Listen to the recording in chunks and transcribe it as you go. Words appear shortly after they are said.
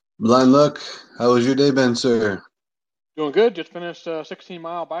Blind Luck, how was your day been, sir? Doing good. Just finished a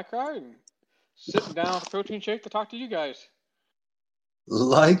 16-mile bike ride and sitting down with a protein shake to talk to you guys.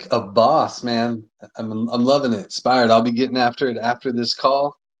 Like a boss, man. I'm loving it. Inspired. I'll be getting after it after this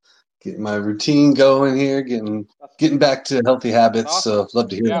call, getting my routine going here, getting That's getting back to healthy that's habits. So awesome. love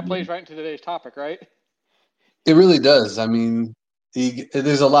to hear Yeah, that, it plays man. right into today's topic, right? It really does. I mean,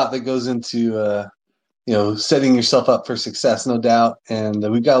 there's a lot that goes into setting yourself up for success, no doubt. And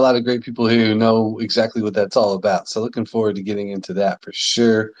we've got a lot of great people here who know exactly what that's all about. So looking forward to getting into that for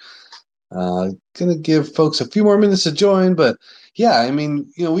sure. Gonna give folks a few more minutes to join, but yeah, I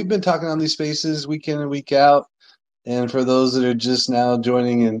mean, we've been talking on these spaces week in and week out. And for those that are just now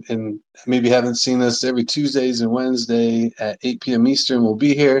joining and maybe haven't seen us, every Tuesdays and Wednesday at 8 p.m. Eastern, we'll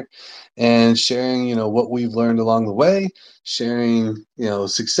be here and sharing, what we've learned along the way, sharing,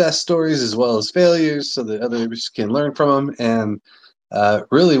 success stories as well as failures so that others can learn from them. And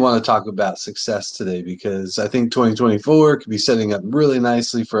really want to talk about success today because I think 2024 could be setting up really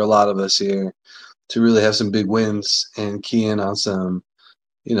nicely for a lot of us here to really have some big wins and key in on some,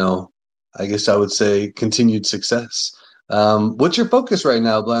 you know, I guess I would say continued success. What's your focus right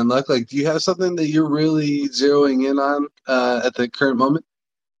now, Blind Luck? Like, do you have something that you're really zeroing in on at the current moment?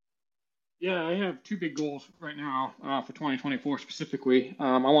 Yeah, I have two big goals right now for 2024 specifically.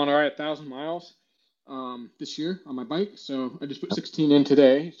 I want to ride 1,000 miles this year on my bike. So I just put 16 in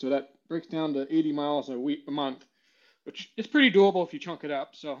today. So that breaks down to 80 miles a month, which is pretty doable if you chunk it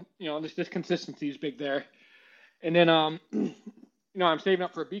up. So, this consistency is big there. And then, I'm saving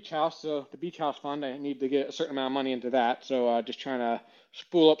up for a beach house. So the beach house fund, I need to get a certain amount of money into that. So just trying to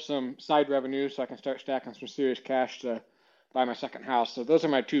spool up some side revenue so I can start stacking some serious cash to buy my second house. So those are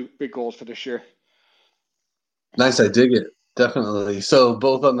my two big goals for this year. Nice, I dig it. Definitely. So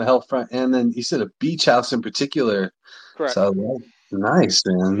both on the health front, and then you said a beach house in particular. Correct. So nice,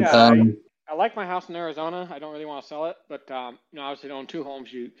 man. Yeah, I like my house in Arizona. I don't really want to sell it, but obviously to own two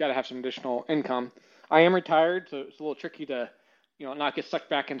homes, you got to have some additional income. I am retired, so it's a little tricky to, not get sucked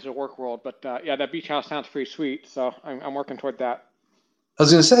back into the work world. But yeah, that beach house sounds pretty sweet, so I'm working toward that. I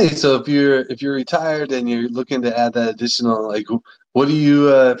was gonna say, so if you're retired and you're looking to add that additional, like, what do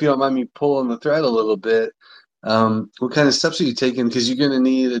you, if you don't mind me pulling the thread a little bit, what kind of steps are you taking? Because you're gonna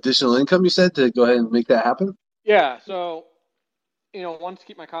need additional income, you said, to go ahead and make that happen. Yeah, so want to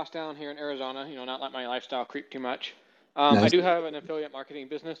keep my costs down here in Arizona, not let my lifestyle creep too much. I Nice. do have an affiliate marketing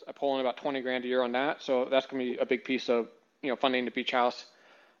business. I pull in about 20 grand a year on that, so that's going to be a big piece of funding the beach house.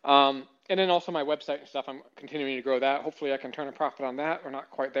 And then also my website and stuff. I'm continuing to grow that. Hopefully, I can turn a profit on that. We're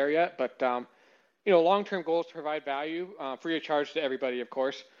not quite there yet, but long-term goals to provide value, free of charge to everybody, of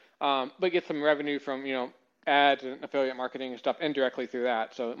course, but get some revenue from ads and affiliate marketing and stuff indirectly through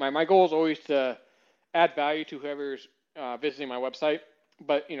that. So my goal is always to add value to whoever's visiting my website.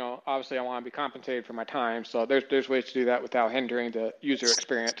 But obviously, I want to be compensated for my time. So there's ways to do that without hindering the user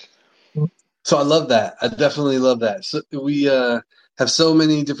experience. So I love that. I definitely love that. So we have so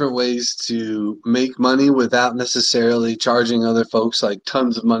many different ways to make money without necessarily charging other folks like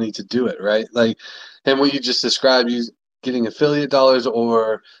tons of money to do it, right? Like, and what you just described, you getting affiliate dollars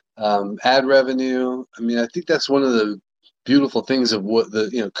or ad revenue. I mean, I think that's one of the beautiful things of what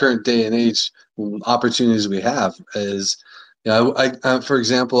the current day and age opportunities we have is. For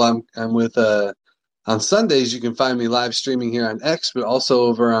example, I'm with on Sundays, you can find me live streaming here on X, but also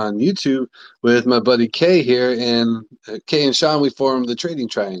over on YouTube with my buddy Kay here. And Kay and Sean, we formed the Trading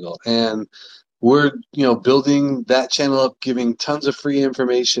Triangle. And we're, building that channel up, giving tons of free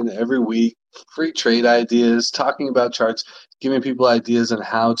information every week, free trade ideas, talking about charts, giving people ideas on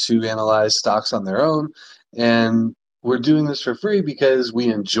how to analyze stocks on their own. And we're doing this for free because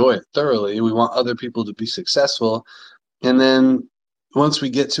we enjoy it thoroughly. We want other people to be successful. And then once we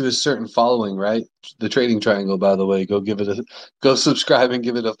get to a certain following, right? The Trading Triangle, by the way, go subscribe and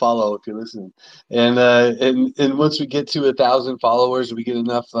give it a follow if you're listening. And once we get to 1,000 followers, we get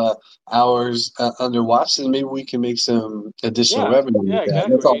enough hours under watch, then maybe we can make some additional Yeah, revenue yeah, with that.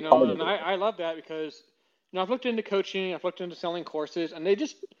 That's exactly. all part of And it. I love that because I've looked into coaching, I've looked into selling courses, and they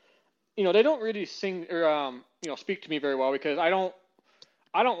just they don't really sing or speak to me very well because I don't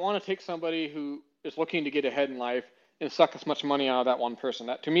want to take somebody who is looking to get ahead in life and suck as much money out of that one person.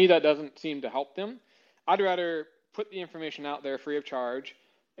 That to me, that doesn't seem to help them. I'd rather put the information out there free of charge,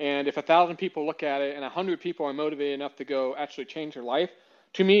 and if 1,000 people look at it and 100 people are motivated enough to go actually change their life,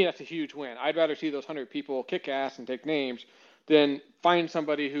 to me that's a huge win. I'd rather see those 100 people kick ass and take names than find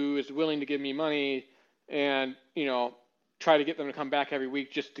somebody who is willing to give me money and try to get them to come back every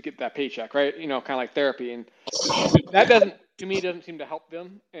week just to get that paycheck, right? Kind of like therapy, and that doesn't to me doesn't seem to help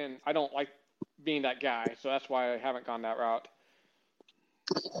them, and I don't like being that guy, so that's why I haven't gone that route.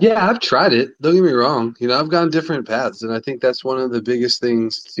 Yeah, I've tried it. Don't get me wrong. I've gone different paths, and I think that's one of the biggest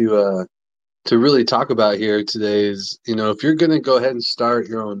things to really talk about here today is, if you're going to go ahead and start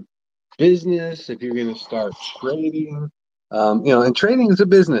your own business, if you're going to start trading, and trading is a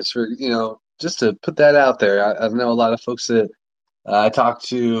business for, just to put that out there. I know a lot of folks that I talk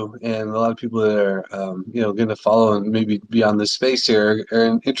to, and a lot of people that are, going to follow and maybe be on this space here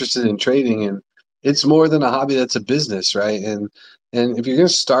are interested in trading, and it's more than a hobby. That's a business, right? And if you're going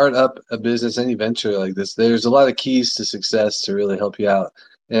to start up a business, any venture like this, there's a lot of keys to success to really help you out.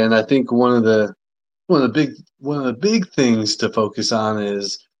 And I think one of the big things to focus on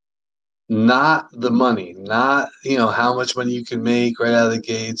is not the money, not how much money you can make right out of the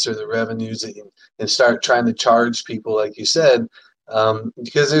gates or the revenues and start trying to charge people like you said,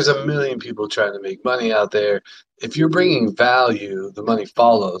 because there's a million people trying to make money out there. If you're bringing value, the money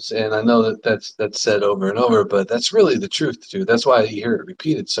follows, and I know that's said over and over, but that's really the truth too. That's why you hear it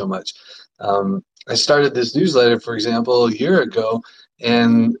repeated so much. I started this newsletter, for example, a year ago,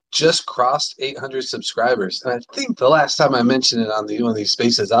 and just crossed 800 subscribers. And I think the last time I mentioned it on one of these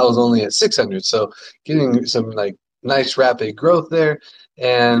spaces, I was only at 600. So getting some like nice rapid growth there,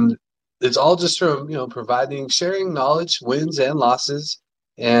 and it's all just from providing, sharing knowledge, wins and losses,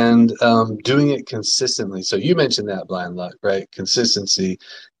 and doing it consistently. So you mentioned that blind luck, right? Consistency,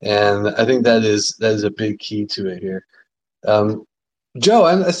 and I think that is a big key to it here. Um, Joe,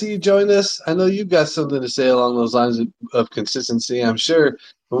 I see you joined us. I know you've got something to say along those lines of consistency. I'm sure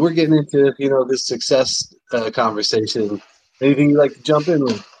when we're getting into this success conversation, anything you'd like to jump in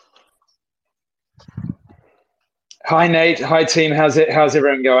with? Hi Nate, hi team. How's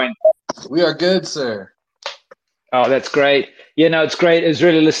everyone going? We are good, sir. Oh, that's great. Yeah, no, it's great. It was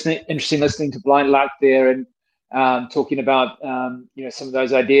really interesting listening to Blind Luck there and talking about some of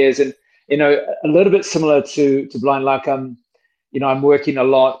those ideas and a little bit similar to Blind Luck. I'm working a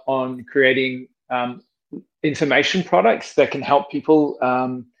lot on creating information products that can help people.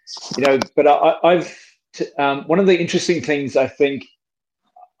 But one of the interesting things I think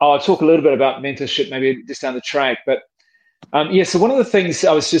I'll talk a little bit about mentorship maybe just down the track, but so one of the things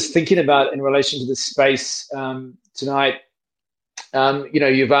I was just thinking about in relation to this space tonight,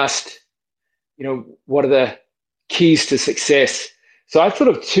 you've asked, what are the keys to success? So I've thought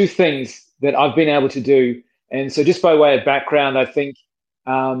of two things that I've been able to do. And so just by way of background, I think,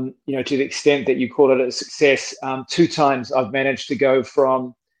 to the extent that you call it a success, two times I've managed to go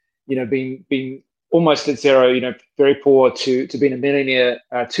from, being almost at zero, very poor to being a millionaire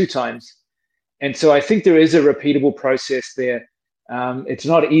two times. And so I think there is a repeatable process there. It's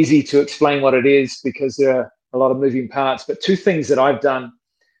not easy to explain what it is because there are a lot of moving parts, but two things that I've done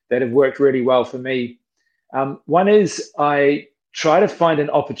that have worked really well for me. One is I try to find an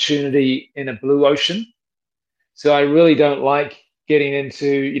opportunity in a blue ocean. So I really don't like getting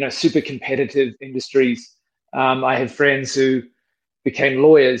into, super competitive industries. I have friends who became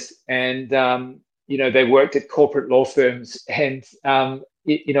lawyers and, they worked at corporate law firms and,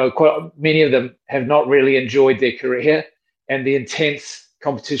 quite many of them have not really enjoyed their career and the intense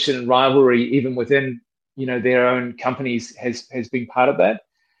competition and rivalry, even within, their own companies has been part of that.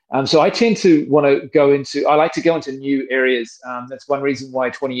 So I tend to I like to go into new areas. That's one reason why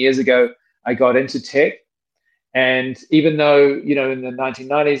 20 years ago I got into tech. And even though, in the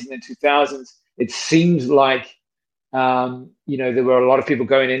 1990s and the 2000s, it seemed like, there were a lot of people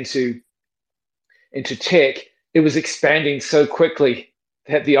going into tech, it was expanding so quickly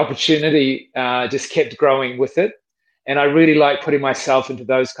that the opportunity just kept growing with it. And I really like putting myself into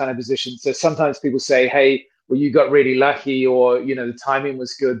those kind of positions. So sometimes people say, hey, well, you got really lucky or, the timing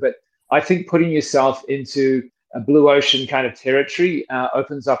was good. But I think putting yourself into a blue ocean kind of territory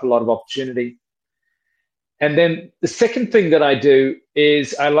opens up a lot of opportunity. And then the second thing that I do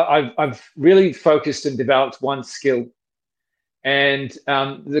is I've really focused and developed one skill. And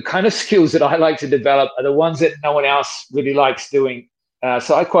the kind of skills that I like to develop are the ones that no one else really likes doing.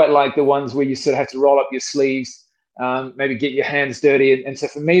 So I quite like the ones where you sort of have to roll up your sleeves, maybe get your hands dirty. And so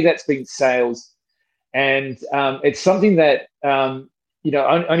for me, that's been sales. And it's something that,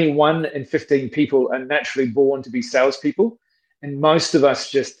 only 1 in 15 people are naturally born to be salespeople. And most of us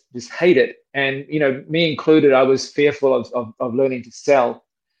just hate it. And, me included, I was fearful of learning to sell,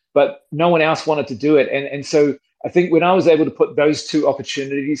 but no one else wanted to do it. And so I think when I was able to put those two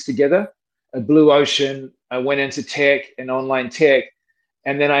opportunities together, a blue ocean, I went into tech and online tech,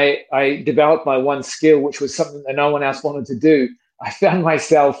 and then I developed my one skill, which was something that no one else wanted to do. I found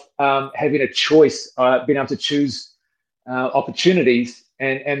myself having a choice, being able to choose opportunities.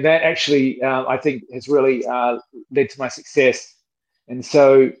 And that actually, I think, has really led to my success. And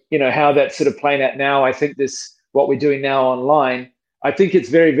so, how that's sort of playing out now, I think what we're doing now online I think it's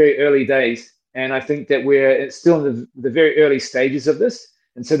very, very early days. And I think that we're still in the very early stages of this.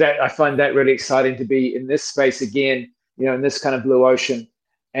 And so that I find that really exciting to be in this space again, in this kind of blue ocean.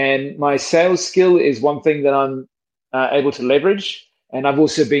 And my sales skill is one thing that I'm able to leverage. And I've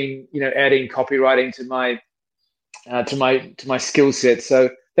also been, adding copywriting to my skill set. So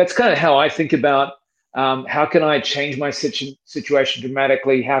that's kind of how I think about how can I change my situation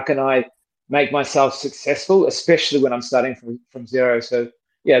dramatically? How can I make myself successful, especially when I'm starting from zero? So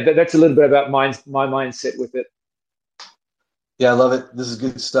yeah, that's a little bit about my mindset with it. Yeah, I love it. This is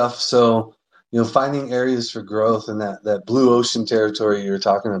good stuff. So, finding areas for growth in that blue ocean territory you were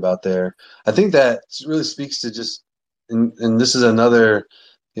talking about there, I think that really speaks to just, and this is another,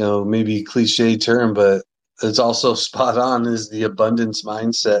 maybe cliche term, but it's also spot on, is the abundance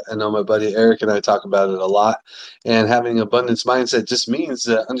mindset. I know my buddy Eric and I talk about it a lot, and having abundance mindset just means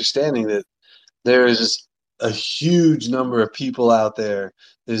understanding that there is just a huge number of people out there.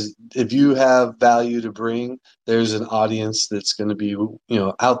 Is if you have value to bring, there's an audience that's going to be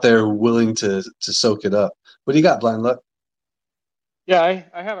out there willing to soak it up. What do you got, Blind Luck? Yeah,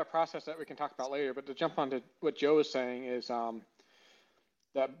 I have a process that we can talk about later, but to jump onto what Joe was saying is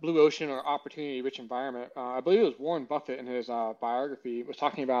that blue ocean or opportunity rich environment. I believe it was Warren Buffett in his biography was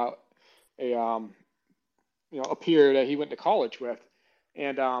talking about a peer that he went to college with,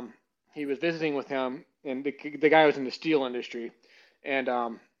 and he was visiting with him, and the guy was in the steel industry, and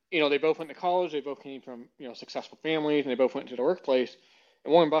they both went to college, they both came from successful families, and they both went to the workplace.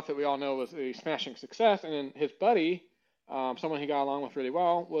 And Warren Buffett, we all know, was a smashing success, and then his buddy, someone he got along with really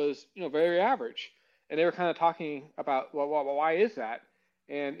well, was very average. And they were kind of talking about, well, why is that?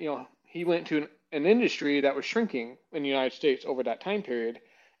 And he went to an industry that was shrinking in the United States over that time period,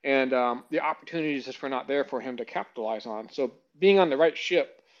 and the opportunities just were not there for him to capitalize on. So being on the right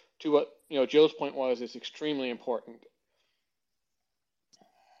ship, to what Joe's point was, is extremely important.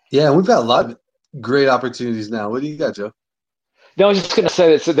 Yeah, we've got a lot of great opportunities now. What do you got, Joe? No, I was just going to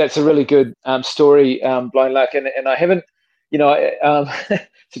say that's a really good story, Blind Luck, and I haven't,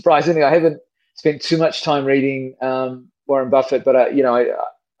 surprisingly, I haven't spent too much time reading Warren Buffett, but I've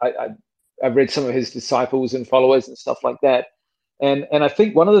read some of his disciples and followers and stuff like that, and I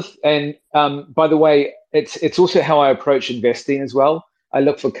think one of by the way, it's also how I approach investing as well. I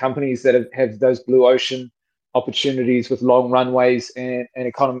look for companies that have those blue ocean opportunities with long runways and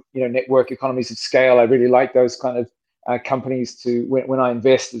network economies of scale. I really like those kind of companies to when I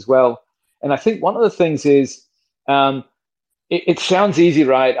invest as well. And I think one of the things is it sounds easy,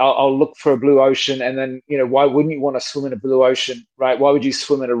 right? I'll look for a blue ocean, and then why wouldn't you want to swim in a blue ocean, right? Why would you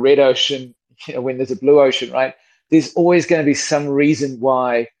swim in a red ocean when there's a blue ocean, right? There's always going to be some reason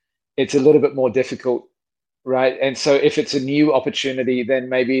why it's a little bit more difficult, right? And so if it's a new opportunity, then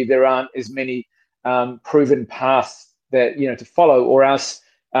maybe there aren't as many proven paths that to follow, or else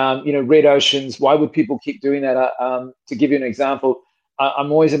red oceans. Why would people keep doing that? To give you an example,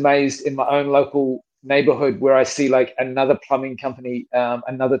 I'm always amazed in my own local neighborhood where I see like another plumbing company,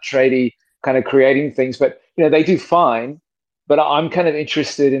 another tradie kind of creating things, but they do fine. But I'm kind of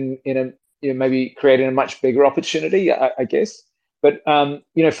interested in maybe creating a much bigger opportunity, I guess. But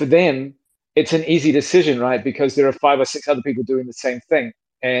for them, it's an easy decision, right? Because there are 5 or 6 other people doing the same thing,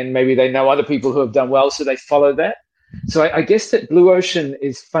 and maybe they know other people who have done well, so they follow that. So I guess that blue ocean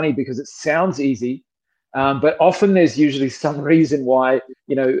is funny because it sounds easy, but often there's usually some reason why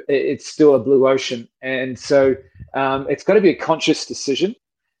it's still a blue ocean, and so it's got to be a conscious decision,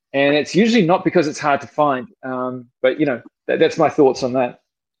 and it's usually not because it's hard to find. But that's my thoughts on that.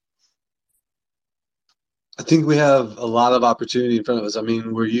 I think we have a lot of opportunity in front of us. I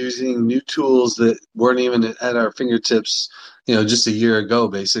mean, we're using new tools that weren't even at our fingertips, just a year ago,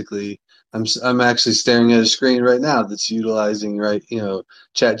 basically. I'm actually staring at a screen right now that's utilizing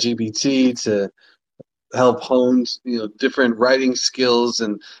ChatGPT to help hone different writing skills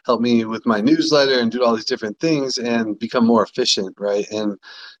and help me with my newsletter and do all these different things and become more efficient, right? And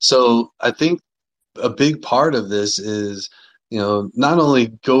so I think a big part of this is not only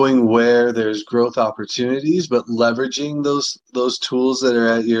going where there's growth opportunities, but leveraging those tools that are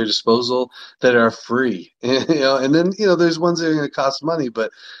at your disposal that are free. And then there's ones that are going to cost money,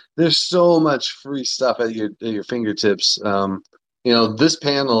 but there's so much free stuff at your fingertips. This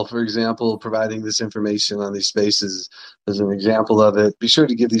panel, for example, providing this information on these spaces is an example of it. Be sure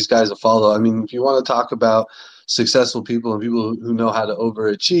to give these guys a follow. I mean, if you want to talk about successful people and people who know how to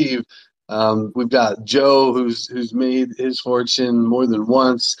overachieve, we've got Joe, who's made his fortune more than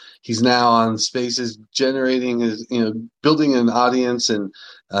once. He's now on Spaces, generating his, building an audience and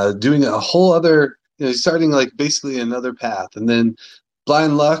doing a whole other, starting like basically another path. And then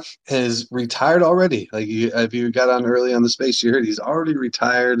Blind Luck has retired already. Like if you got on early on the space, you heard he's already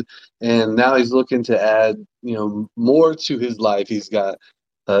retired, and now he's looking to add, more to his life. He's got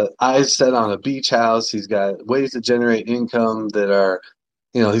eyes set on a beach house. He's got ways to generate income that are,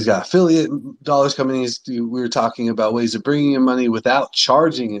 he's got affiliate dollars coming in. We were talking about ways of bringing in money without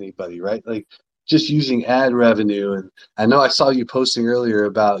charging anybody, right? Like just using ad revenue. And I know I saw you posting earlier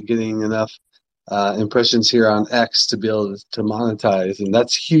about getting enough impressions here on X to be able to monetize, and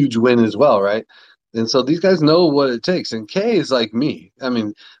that's a huge win as well, right? And so these guys know what it takes. And Kay is like me. I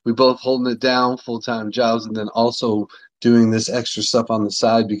mean, we both holding it down, full-time jobs, and then also doing this extra stuff on the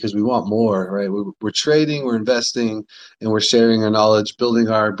side because we want more, right? We're trading, we're investing, and we're sharing our knowledge, building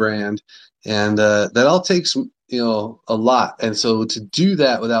our brand, and that all takes a lot. And so to do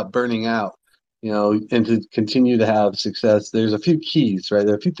that without burning out, and to continue to have success, there's a few keys, right?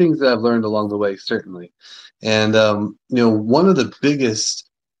 There are a few things that I've learned along the way, certainly. And, one of the biggest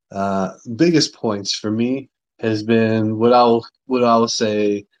points for me has been what I'll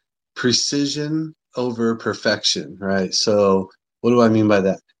say precision over perfection, right? So what do I mean by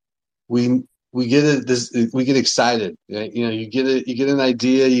that? We we get it this we get excited, right? You get an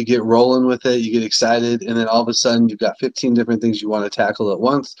idea, you get rolling with it, you get excited, and then all of a sudden you've got 15 different things you want to tackle at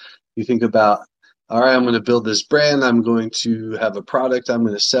once. You think about, all right, I'm going to build this brand, I'm going to have a product I'm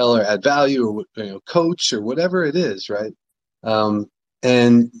going to sell or add value, or coach or whatever it is, right? um,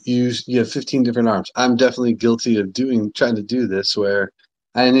 and you have 15 different arms. I'm definitely guilty of trying to do this, where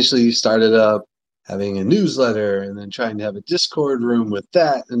I initially started up having a newsletter and then trying to have a Discord room with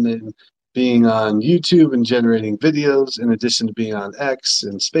that, and then being on YouTube and generating videos in addition to being on X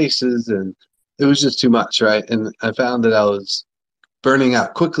and Spaces, and it was just too much, right? And I found that I was burning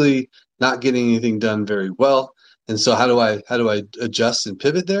out quickly, not getting anything done very well. And so how do I adjust and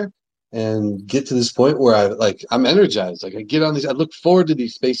pivot there and get to this point where I'm energized. Like I get on these, I look forward to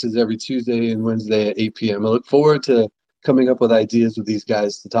these spaces every Tuesday and Wednesday at 8 p.m. I look forward to coming up with ideas with these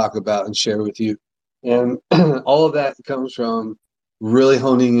guys to talk about and share with you. And all of that comes from really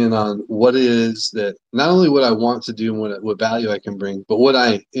honing in on what it is that not only what I want to do and what value I can bring, but what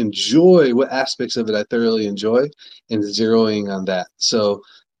I enjoy, what aspects of it I thoroughly enjoy, and zeroing on that. So,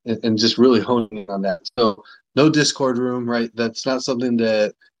 and just really honing in on that. So, no Discord room, right? That's not something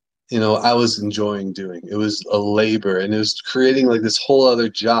that I was enjoying doing. It was a labor, and it was creating like this whole other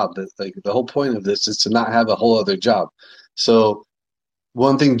job. That like the whole point of this is to not have a whole other job. So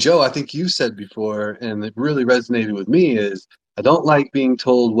one thing, Joe, I think you said before, and it really resonated with me, is I don't like being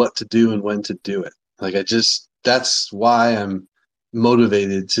told what to do and when to do it. Like that's why I'm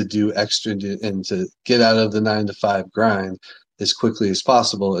motivated to do extra and to get out of the 9 to 5 grind as quickly as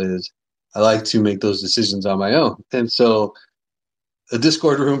possible. Is I like to make those decisions on my own. And so the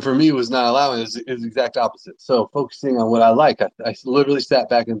Discord room for me was not allowing is the exact opposite. So focusing on what I like, I literally sat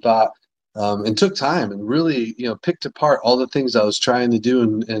back and thought, and took time and really, picked apart all the things I was trying to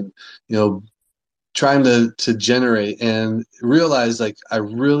do and trying to generate, and realize like I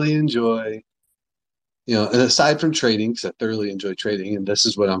really enjoy, and aside from trading, because I thoroughly enjoy trading and this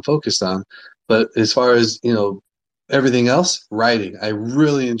is what I'm focused on. But as far as, everything else, writing, I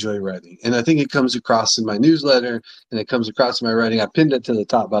really enjoy writing. And I think it comes across in my newsletter and it comes across in my writing. I pinned it to the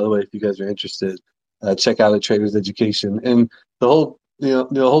top, by the way, if you guys are interested, check out A Trader's Education. And the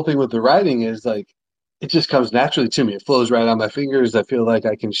whole thing with the writing is like, it just comes naturally to me. It flows right on my fingers. I feel like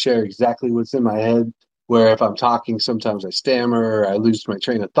I can share exactly what's in my head. Where if I'm talking, sometimes I stammer, or I lose my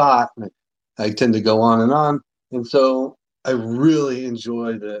train of thought. I tend to go on and on. And so I really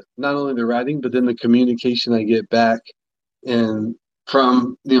enjoy not only the writing, but then the communication I get back and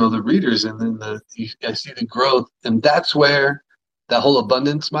from the readers, and then I see the growth, and that's where that whole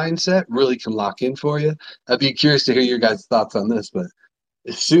abundance mindset really can lock in for you. I'd be curious to hear your guys' thoughts on this, but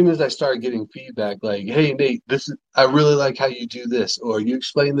as soon as I start getting feedback like, "Hey Nate, I really like how you do this," or "You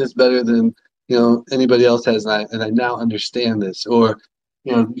explain this better than anybody else has," and I now understand this, or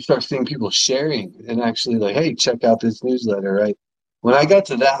you start seeing people sharing and actually like, "Hey, check out this newsletter," right? When I got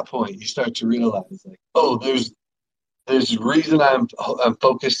to that point, you start to realize like, oh, there's a reason I'm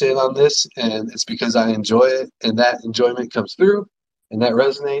focused in on this, and it's because I enjoy it, and that enjoyment comes through, and that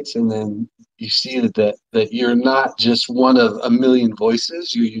resonates, and then you see that you're not just one of a million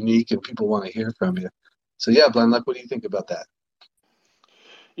voices. You're unique, and people want to hear from you. So yeah, Blind Luck, what do you think about that?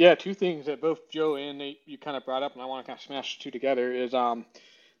 Yeah, two things that both Joe and Nate you kind of brought up, and I want to kind of smash the two together. Is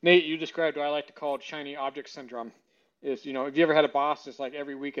Nate, you described what I like to call shiny object syndrome. Is have you ever had a boss that's like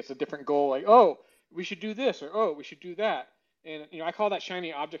every week it's a different goal, like, oh, we should do this, or oh, we should do that, and I call that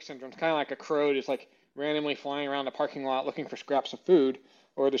shiny object syndrome. It's kind of like a crow just like randomly flying around the parking lot looking for scraps of food,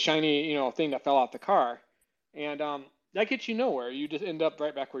 or the shiny thing that fell out the car, and that gets you nowhere. You just end up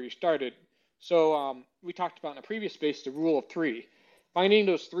right back where you started. So we talked about in a previous space the rule of three, finding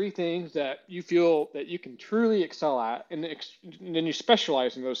those three things that you feel that you can truly excel at, and then you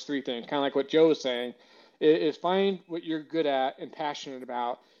specialize in those three things. Kind of like what Joe was saying, is find what you're good at and passionate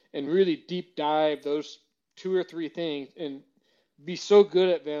about, and really deep dive those two or three things, and be so good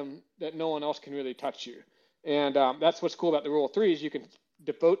at them that no one else can really touch you. And that's what's cool about the rule of three is you can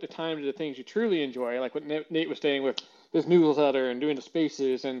devote the time to the things you truly enjoy, like what Nate was saying with his newsletter and doing the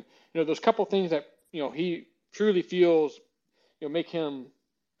spaces, and those couple things that he truly feels make him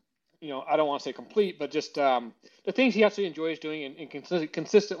I don't want to say complete, but just the things he actually enjoys doing and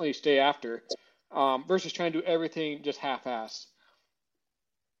consistently stay after, versus trying to do everything just half-ass.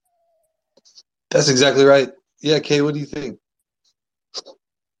 That's exactly right. Yeah, Kay, what do you think?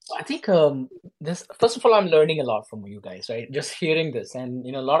 I think this, first of all, I'm learning a lot from you guys, right? Just hearing this, and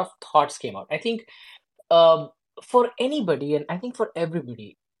a lot of thoughts came out. I think for anybody, and I think for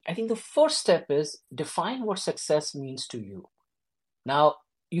everybody, I think the first step is define what success means to you. Now,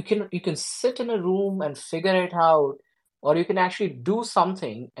 you can sit in a room and figure it out, or you can actually do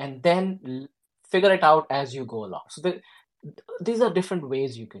something and then figure it out as you go along. So these are different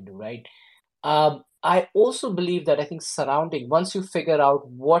ways you can do, right? I also believe that I think once you figure out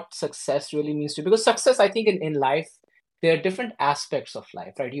what success really means to you, because success, I think in life, there are different aspects of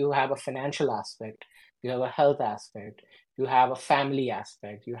life, right? You have a financial aspect, you have a health aspect, you have a family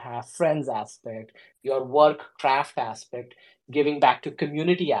aspect, you have friends aspect, your work craft aspect, giving back to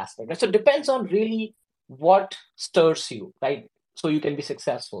community aspect. Right? So it depends on really what stirs you, right? So you can be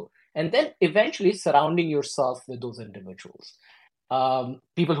successful. And then eventually surrounding yourself with those individuals.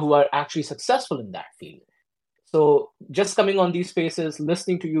 People who are actually successful in that field. So just coming on these spaces,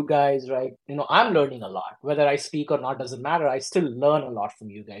 listening to you guys, right? I'm learning a lot. Whether I speak or not doesn't matter. I still learn a lot from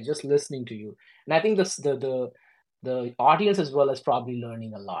you guys, just listening to you. And I think the audience as well is probably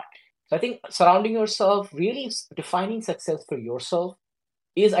learning a lot. So I think surrounding yourself, really defining success for yourself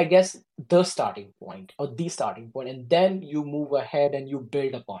is, I guess, the starting point. And then you move ahead and you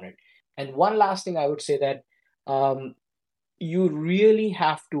build upon it. And one last thing I would say that you really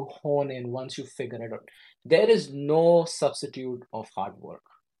have to hone in once you figure it out. There is no substitute of hard work.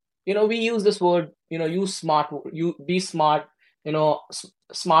 We use this word, you be smart,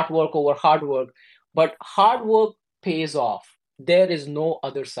 smart work over hard work, but hard work pays off. There is no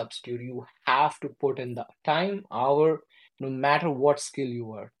other substitute. You have to put in the time, hour, no matter what skill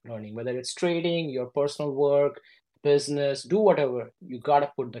you are learning, whether it's trading, your personal work, business, do whatever, you got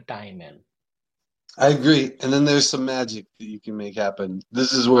to put the time in. I agree. And then there's some magic that you can make happen.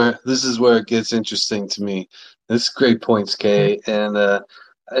 This is where it gets interesting to me. This is great points, Kay. And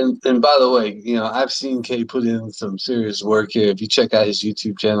by the way, I've seen Kay put in some serious work here. If you check out his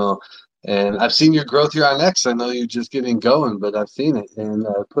YouTube channel, and I've seen your growth here on X. I know you're just getting going, but I've seen it, and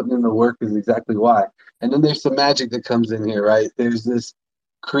putting in the work is exactly why. And then there's some magic that comes in here, right? There's this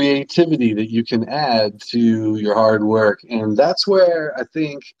creativity that you can add to your hard work, and that's where I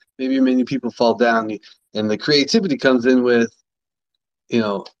think maybe many people fall down. And the creativity comes in with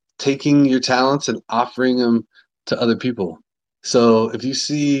taking your talents and offering them to other people. So if you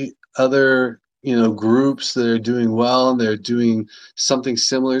see other groups that are doing well and they're doing something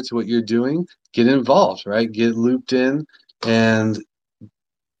similar to what you're doing, get involved, right? Get looped in. And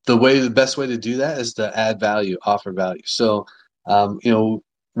the best way to do that is to add value, offer value. So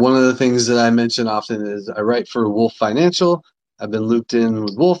one of the things that I mention often is I write for Wolf Financial. I've been looped in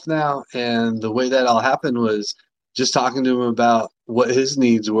with Wolf now, and the way that all happened was just talking to him about what his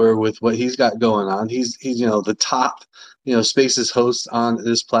needs were with what he's got going on. He's the top Spaces host on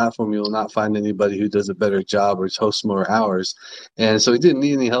this platform. You will not find anybody who does a better job or hosts more hours, and so he didn't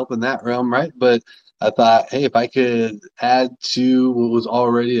need any help in that realm, right? But I thought, hey, if I could add to what was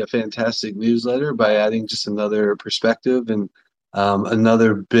already a fantastic newsletter by adding just another perspective and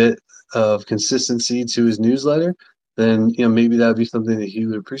another bit of consistency to his newsletter, then maybe that would be something that he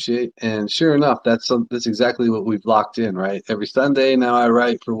would appreciate. And sure enough, that's exactly what we've locked in, right? Every Sunday now I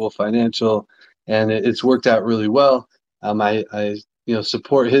write for Wolf Financial, and it's worked out really well. I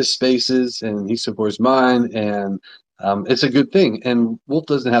support his spaces, and he supports mine, and it's a good thing. And Wolf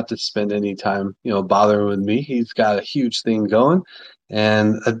doesn't have to spend any time bothering with me. He's got a huge thing going,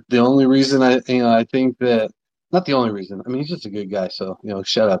 and the only reason I think that. Not the only reason. I mean, he's just a good guy, so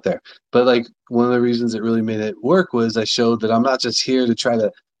shout out there. But like one of the reasons it really made it work was I showed that I'm not just here to try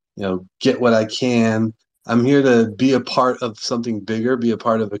to, get what I can. I'm here to be a part of something bigger, be a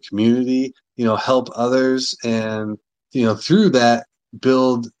part of a community, help others, and through that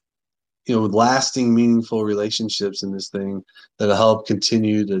build lasting, meaningful relationships in this thing that'll help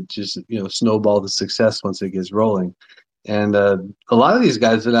continue to just, snowball the success once it gets rolling. And a lot of these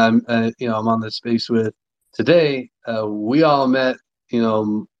guys that I'm on this space with today, we all met,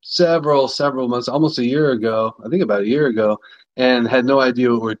 several months, almost a year ago, I think about a year ago, and had no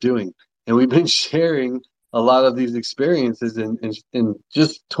idea what we're doing. And we've been sharing a lot of these experiences and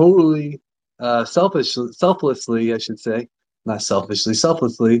just totally selflessly, I should say, not selfishly,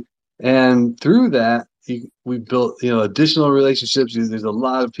 selflessly. And through that, we built, additional relationships. There's a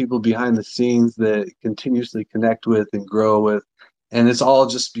lot of people behind the scenes that continuously connect with and grow with. And it's all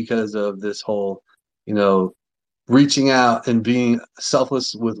just because of this whole, reaching out and being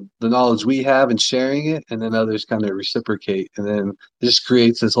selfless with the knowledge we have and sharing it. And then others kind of reciprocate. And then it just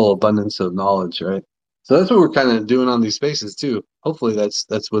creates this whole abundance of knowledge, right? So that's what we're kind of doing on these spaces too. Hopefully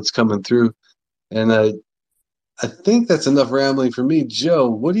that's what's coming through. And I think that's enough rambling for me. Joe,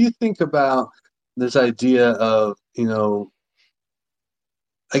 what do you think about this idea of,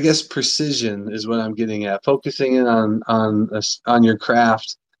 I guess precision is what I'm getting at, focusing in on your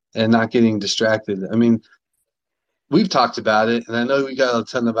craft and not getting distracted? I mean, we've talked about it, and I know we got a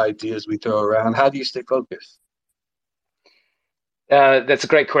ton of ideas we throw around. How do you stay focused? That's a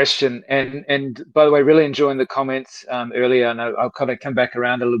great question. And by the way, really enjoying the comments earlier. And I'll kind of come back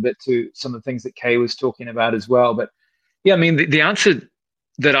around a little bit to some of the things that Kay was talking about as well. But yeah, I mean, the answer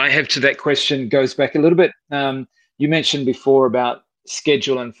that I have to that question goes back a little bit. You mentioned before about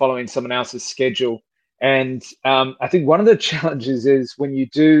schedule and following someone else's schedule. And I think one of the challenges is when you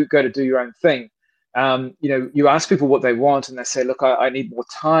do go to do your own thing, you ask people what they want and they say, look, I need more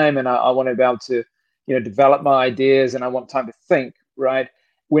time and I want to be able to, develop my ideas and I want time to think. Right.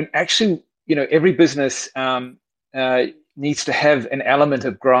 When actually, every business needs to have an element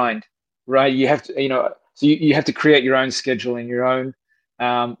of grind, right? You have to, so you have to create your own schedule and your own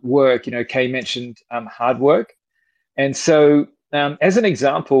work. Kay mentioned hard work. And so as an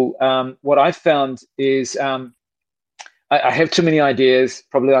example, what I found is I have too many ideas,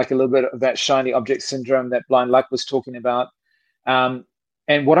 probably like a little bit of that shiny object syndrome that Blind Luck was talking about. And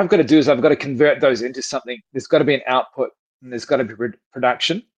what I've got to do is I've got to convert those into something. There's got to be an output. And there's got to be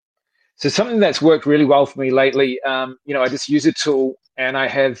production. So something that's worked really well for me lately, I just use a tool and I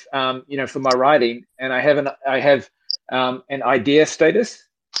have, for my writing, and I have an idea status,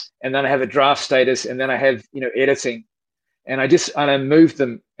 and then I have a draft status, and then I have, editing, and I move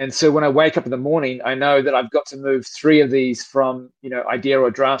them. And so when I wake up in the morning, I know that I've got to move 3 of these from, idea or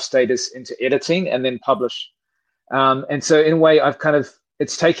draft status into editing and then publish. And so in a way,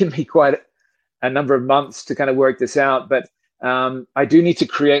 it's taken me quite a number of months to kind of work this out, but I do need to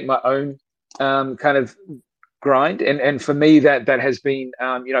create my own kind of grind, and for me that has been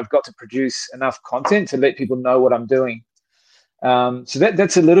I've got to produce enough content to let people know what I'm doing. So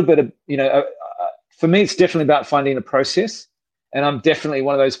that's a little bit of for me it's definitely about finding a process, and I'm definitely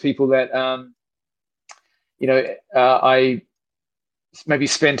one of those people that I maybe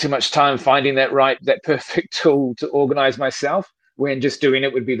spend too much time finding that perfect tool to organize myself, when just doing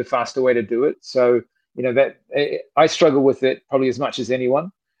it would be the faster way to do it. So, that I struggle with it probably as much as anyone.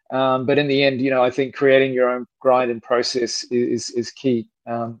 But in the end, I think creating your own grind and process is key.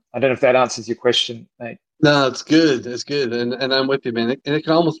 I don't know if that answers your question, mate. No, it's good. It's good. And I'm with you, man. And it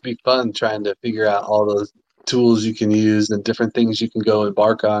can almost be fun trying to figure out all those tools you can use and different things you can go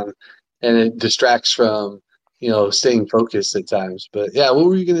embark on. And it distracts from, staying focused at times. But yeah, what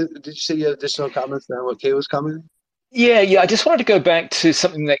were you did you say you had additional comments on what Kay was commenting? Yeah. I just wanted to go back to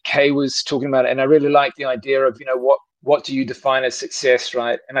something that Kay was talking about, and I really like the idea of what do you define as success,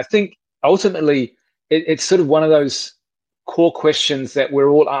 right? And I think ultimately it's sort of one of those core questions that we're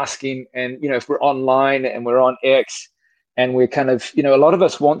all asking. And if we're online and we're on X, and we're kind of a lot of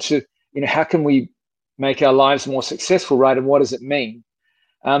us want to how can we make our lives more successful, right? And what does it mean?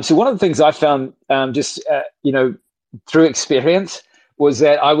 So one of the things I found through experience was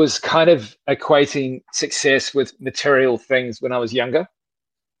that I was kind of equating success with material things when I was younger.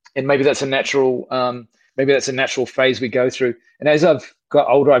 And maybe that's a natural phase we go through. And as I've got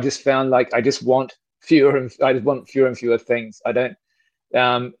older, I've just found I just want fewer and fewer things. I don't,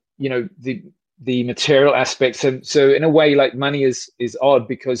 the material aspects. And so in a way, money is odd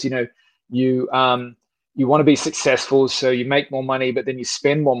because, you want to be successful. So you make more money, but then you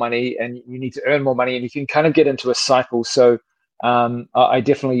spend more money and you need to earn more money, and you can kind of get into a cycle. So I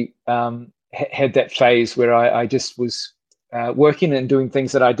definitely had that phase where I just was working and doing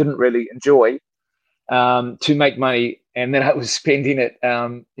things that I didn't really enjoy to make money, and then I was spending it,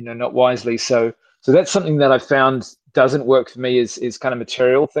 not wisely. So that's something that I found doesn't work for me is kind of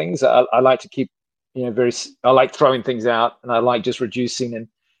material things. I like to keep, I like throwing things out, and I like just reducing and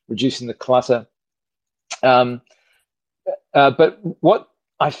reducing the clutter. But what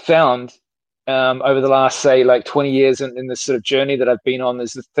I found over the last, say, like 20 years in this sort of journey that I've been on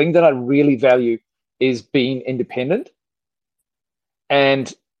is the thing that I really value is being independent.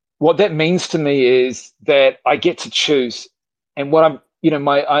 And what that means to me is that I get to choose. And what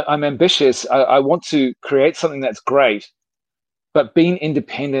I'm ambitious. I want to create something that's great, but being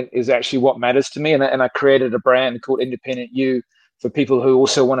independent is actually what matters to me. And I created a brand called Independent You for people who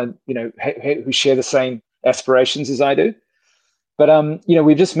also want to, who share the same aspirations as I do. But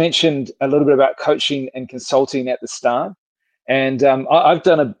we just mentioned a little bit about coaching and consulting at the start, and I've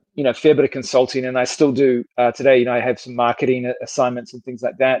done a fair bit of consulting, and I still do today. I have some marketing assignments and things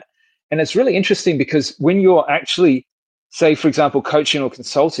like that, and it's really interesting because when you're actually, say, for example, coaching or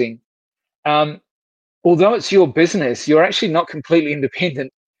consulting, although it's your business, you're actually not completely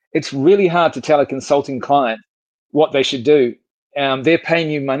independent. It's really hard to tell a consulting client what they should do. They're paying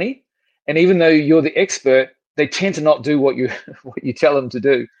you money, and even though you're the expert, they tend to not do what you tell them to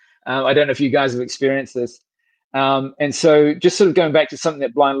do. I don't know if you guys have experienced this. And so just sort of going back to something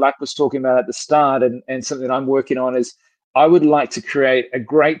that Blind Luck was talking about at the start, and something that I'm working on is I would like to create a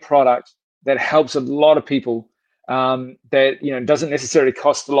great product that helps a lot of people, that doesn't necessarily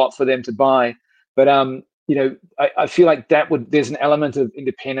cost a lot for them to buy. But I feel like there's an element of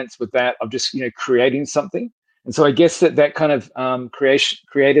independence with that, of just creating something. And so I guess that kind of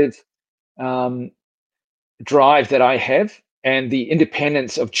creative drive that I have, and the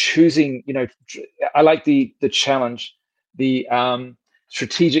independence of choosing, I like the challenge, the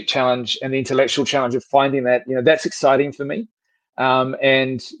strategic challenge, and the intellectual challenge of finding that, that's exciting for me.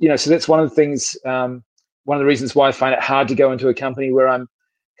 And so that's one of the things, one of the reasons why I find it hard to go into a company where I'm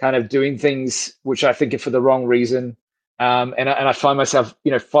kind of doing things which I think are for the wrong reason. And I find myself,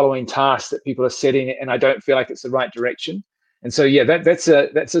 following tasks that people are setting, and I don't feel like it's the right direction. And so, yeah, that's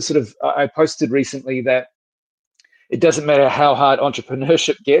a sort of, I posted recently that it doesn't matter how hard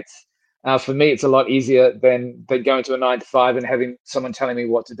entrepreneurship gets. For me, it's a lot easier than going to a 9-to-5 and having someone telling me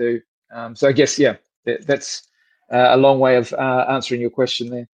what to do. So I guess, yeah, that's a long way of answering your question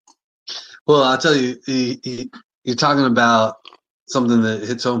there. Well, I'll tell you, you're talking about something that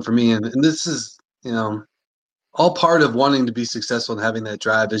hits home for me, and this is, all part of wanting to be successful and having that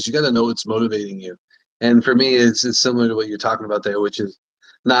drive is you got to know what's motivating you. And for me, it's similar to what you're talking about there, which is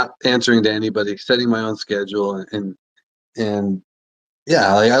not answering to anybody, setting my own schedule, and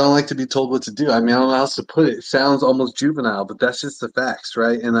yeah, like I don't like to be told what to do. I mean, I don't know how else to put it. It sounds almost juvenile, but that's just the facts,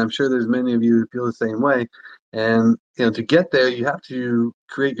 right? And I'm sure there's many of you who feel the same way. And to get there, you have to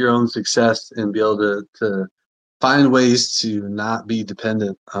create your own success and be able to find ways to not be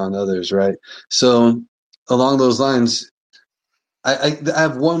dependent on others, right? So along those lines, I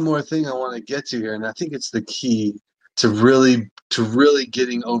have one more thing I want to get to here, and I think it's the key to really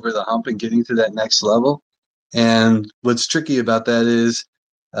getting over the hump and getting to that next level. And what's tricky about that is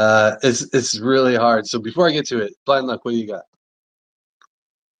it's really hard. So before I get to it, Blind Luck, what do you got?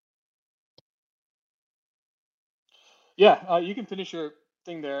 Yeah, you can finish your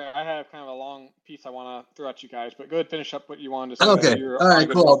thing there. I have kind of a long piece I want to throw at you guys, but go ahead, finish up what you wanted to say. Okay, all right,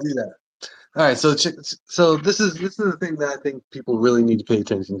 cool. I'll do that. All right, so this is the thing that I think people really need to pay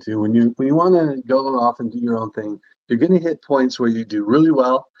attention to. When you want to go off and do your own thing, you're going to hit points where you do really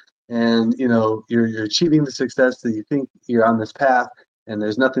well, and you're achieving the success that you think you're on this path, and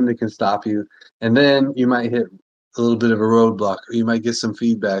there's nothing that can stop you. And then you might hit a little bit of a roadblock, or you might get some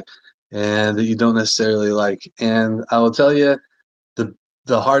feedback and that you don't necessarily like. And I will tell you,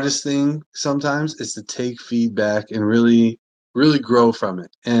 the hardest thing sometimes is to take feedback and really grow from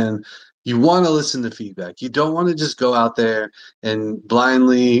it. And you want to listen to feedback. You don't want to just go out there and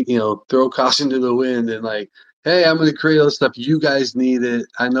blindly, throw caution to the wind and like, hey, I'm going to create all this stuff. You guys need it.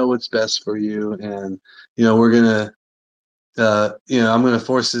 I know what's best for you. And, we're going to, I'm going to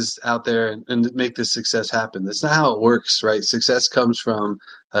force this out there and make this success happen. That's not how it works, right? Success comes from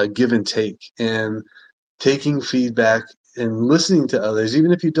give and take, and taking feedback and listening to others.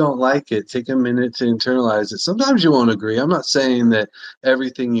 Even if you don't like it, take a minute to internalize it. Sometimes you won't agree. I'm not saying that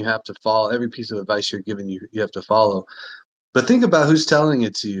everything you have to follow, every piece of advice you're giving you have to follow. But think about who's telling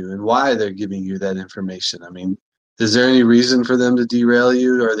it to you and why they're giving you that information. I mean, is there any reason for them to derail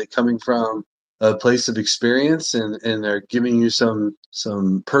you? Or are they coming from a place of experience and they're giving you some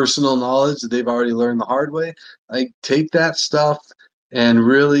personal knowledge that they've already learned the hard way? Like, take that stuff and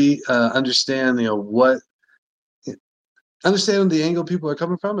really understand, understand the angle people are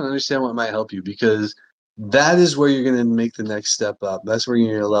coming from and understand what might help you, because that is where you're going to make the next step up. That's where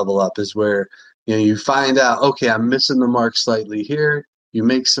you're going to level up, is where you find out, okay, I'm missing the mark slightly here. you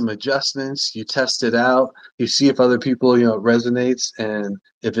make some adjustments, you test it out, you see if other people, it resonates. And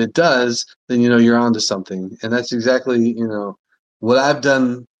if it does, then, you're onto something. And that's exactly, what I've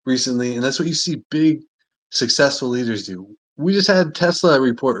done recently. And that's what you see big, successful leaders do. We just had Tesla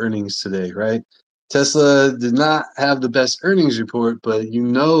report earnings today, right? Tesla did not have the best earnings report, but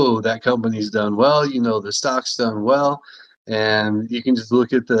that company's done well. The stock's done well, and you can just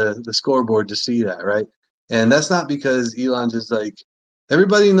look at the scoreboard to see that, right? And that's not because Elon just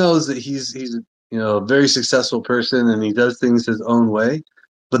everybody knows that he's a very successful person and he does things his own way,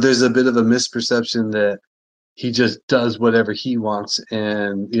 but there's a bit of a misperception that he just does whatever he wants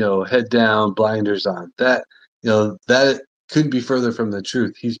and head down, blinders on. That couldn't be further from the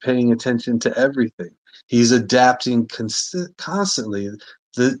truth. He's paying attention to everything. He's adapting constantly.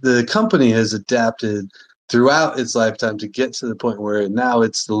 The company has adapted throughout its lifetime to get to the point where now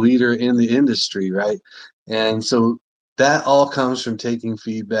it's the leader in the industry, right? And so that all comes from taking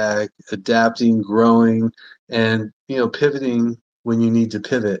feedback, adapting, growing, and pivoting when you need to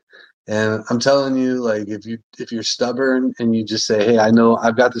pivot. And I'm telling you, if you're stubborn and you just say, "Hey, I know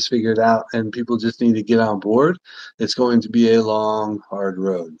I've got this figured out," and people just need to get on board, it's going to be a long, hard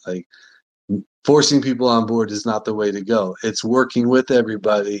road. Forcing people on board is not the way to go. It's working with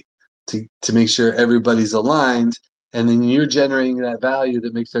everybody to make sure everybody's aligned, and then you're generating that value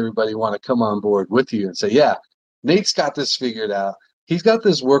that makes everybody want to come on board with you and say, "Yeah, Nate's got this figured out. He's got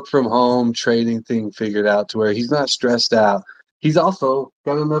this work from home trading thing figured out to where he's not stressed out. He's also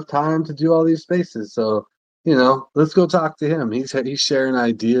got enough time to do all these spaces. So, let's go talk to him. He's sharing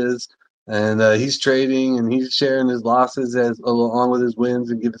ideas, and he's trading and he's sharing his losses as along with his wins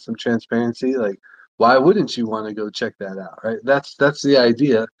and giving some transparency. Why wouldn't you want to go check that out, right? That's the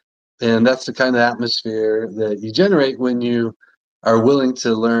idea, and that's the kind of atmosphere that you generate when you are willing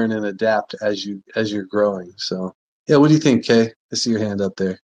to learn and adapt as you're growing. So, yeah, what do you think, Kay? I see your hand up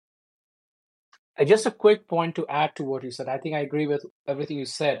there. Just a quick point to add to what you said. I think I agree with everything you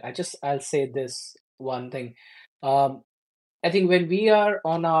said. I'll say this one thing. Um, I think when we are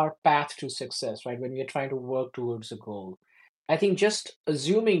on our path to success, right, when we are trying to work towards a goal, I think just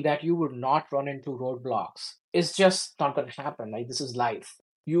assuming that you would not run into roadblocks is just not going to happen. Like, this is life.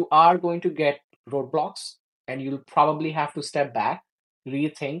 You are going to get roadblocks, and you'll probably have to step back,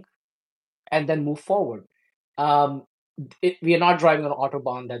 rethink, and then move forward. Um, we are not driving on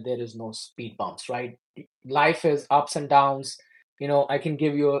autobahn that there is no speed bumps, right? Life is ups and downs. I can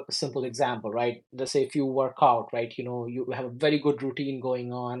give you a simple example, right? Let's say if you work out, right? You have a very good routine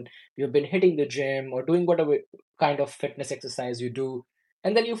going on. You've been hitting the gym or doing whatever kind of fitness exercise you do,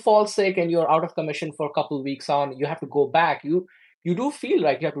 and then you fall sick and you're out of commission for a couple of weeks on. You have to go back. You do feel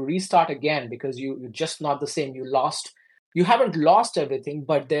like you have to restart again because you're just not the same. You haven't lost everything,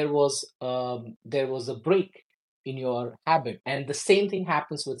 but there was a break in your habit. And the same thing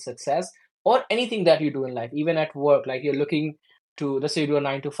happens with success or anything that you do in life, even at work. Like, you're looking to, let's say you do a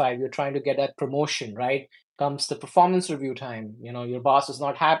 9 to 5, you're trying to get that promotion, right? Comes the performance review time. Your boss is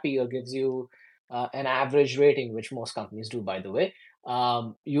not happy or gives you an average rating, which most companies do, by the way.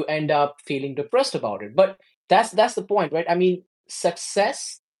 You end up feeling depressed about it. But that's the point, right? I mean,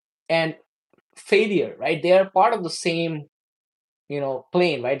 success and failure, right? They are part of the same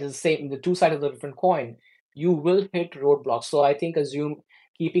plane, right? It's the same, the two sides of the different coin. You will hit roadblocks. So I think assume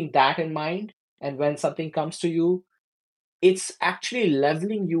keeping that in mind, and when something comes to you, it's actually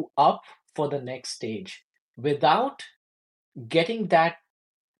leveling you up for the next stage. Without getting that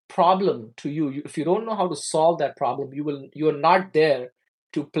problem to you, if you don't know how to solve that problem, you're not there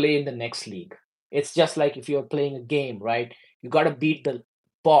to play in the next league. It's just like if you're playing a game, right? You got to beat the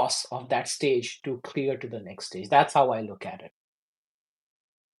boss of that stage to clear to the next stage. That's how I look at it.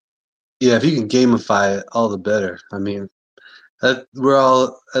 Yeah, if you can gamify it, all the better. I mean, we're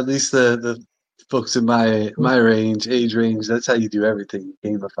all, at least the folks in my age range. That's how you do everything.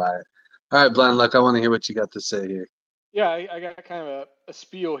 Gamify it. All right, Blind Luck. I want to hear what you got to say here. Yeah, I got kind of a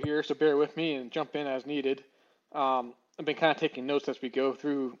spiel here, so bear with me and jump in as needed. I've been kind of taking notes as we go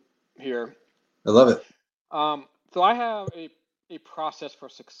through here. I love it. So I have a process for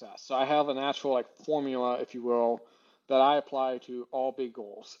success. So I have an actual formula, if you will, that I apply to all big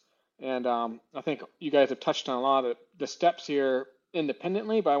goals. And I think you guys have touched on a lot of the steps here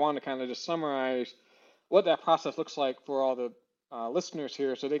independently, but I want to kind of just summarize what that process looks like for all the listeners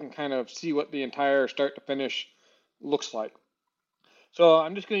here so they can kind of see what the entire start to finish looks like. So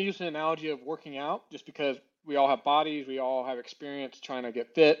I'm just going to use an analogy of working out just because we all have bodies, we all have experience trying to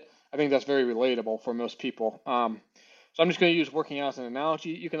get fit. I think that's very relatable for most people. So I'm just going to use working out as an analogy.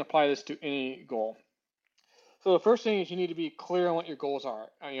 You can apply this to any goal. So the first thing is you need to be clear on what your goals are.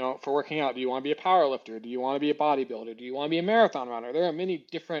 For working out, do you want to be a power lifter? Do you want to be a bodybuilder? Do you want to be a marathon runner? There are many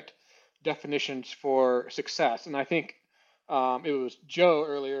different definitions for success, and I think it was Joe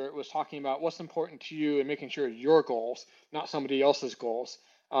earlier was talking about what's important to you and making sure it's your goals, not somebody else's goals.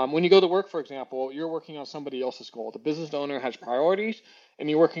 When you go to work, for example, you're working on somebody else's goal. The business owner has priorities, and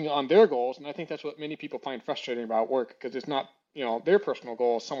you're working on their goals, and I think that's what many people find frustrating about work because it's not their personal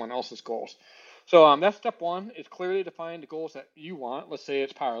goals, someone else's goals. So that's step one, is clearly define the goals that you want. Let's say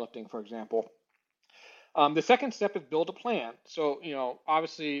it's powerlifting, for example. The second step is build a plan. So,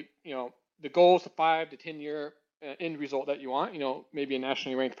 obviously, the goal is the 5 to 10 year end result that you want, maybe a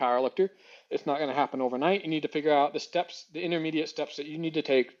nationally ranked powerlifter. It's not going to happen overnight. You need to figure out the steps, the intermediate steps that you need to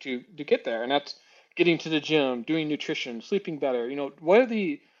take to get there. And that's getting to the gym, doing nutrition, sleeping better. What are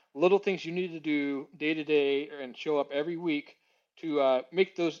the little things you need to do day to day and show up every week to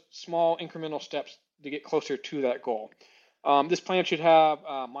make those small incremental steps to get closer to that goal. This plan should have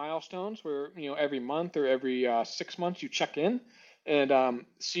milestones where, every month or every 6 months you check in and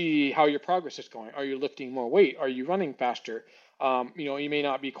see how your progress is going. Are you lifting more weight? Are you running faster? You may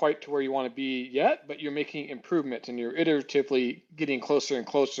not be quite to where you want to be yet, but you're making improvements and you're iteratively getting closer and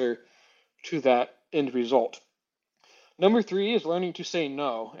closer to that end result. Number 3 is learning to say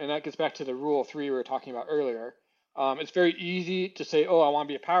no, and that gets back to the rule of 3 we were talking about earlier. It's very easy to say, oh, I want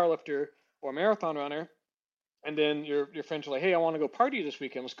to be a powerlifter or a marathon runner, and then your friends are like, hey, I want to go party this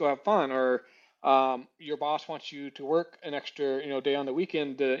weekend. Let's go have fun. Or your boss wants you to work an extra day on the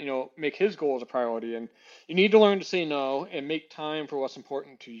weekend to make his goals a priority. And you need to learn to say no and make time for what's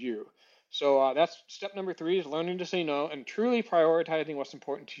important to you. So that's step number 3 is learning to say no and truly prioritizing what's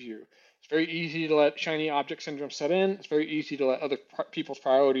important to you. It's very easy to let shiny object syndrome set in. It's very easy to let other people's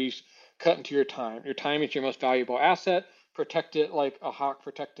priorities cut into your time. Your time is your most valuable asset. Protect it like a hawk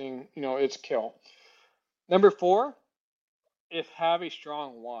protecting its kill. Number 4 is have a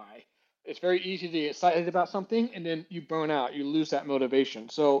strong why. It's very easy to get excited about something and then you burn out, you lose that motivation.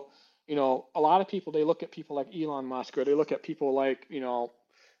 So, a lot of people, they look at people like Elon Musk or they look at people like,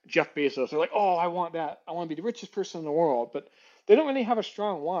 Jeff Bezos. They're like, oh, I want that. I want to be the richest person in the world. But they don't really have a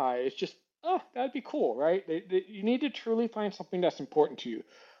strong why. It's just, oh, that'd be cool, right? You need to truly find something that's important to you.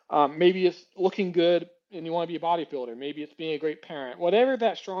 Maybe it's looking good and you want to be a bodybuilder. Maybe it's being a great parent. Whatever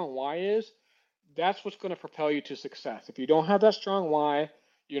that strong why is, that's what's going to propel you to success. If you don't have that strong why,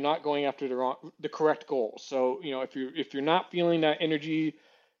 you're not going after the correct goals. So, if you're not feeling that energy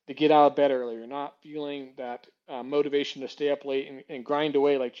to get out of bed early, you're not feeling that motivation to stay up late and grind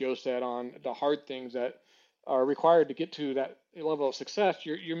away, like Joe said, on the hard things that are required to get to that level of success,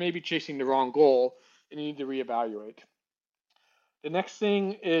 you're maybe chasing the wrong goal and you need to reevaluate. The next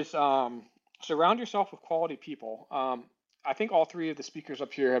thing is surround yourself with quality people. I think all 3 of the speakers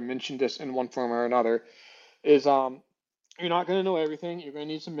up here have mentioned this in one form or another, is you're not going to know everything. You're going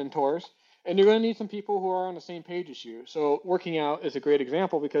to need some mentors, and you're going to need some people who are on the same page as you. So working out is a great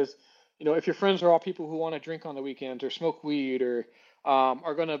example because, if your friends are all people who want to drink on the weekends or smoke weed or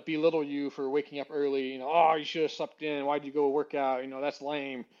are going to belittle you for waking up early, oh, you should have slept in. Why'd you go work out? That's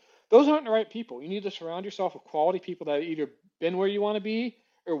lame. Those aren't the right people. You need to surround yourself with quality people that have either been where you want to be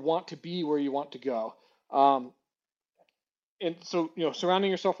or want to be where you want to go. And so,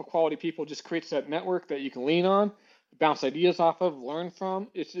 surrounding yourself with quality people just creates that network that you can lean on, bounce ideas off of, learn from.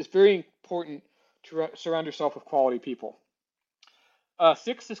 It's very important to surround yourself with quality people.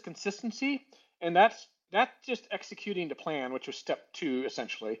 6 is consistency, and that's just executing the plan, which was step 2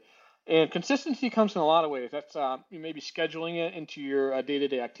 essentially. And consistency comes in a lot of ways. That's you maybe scheduling it into your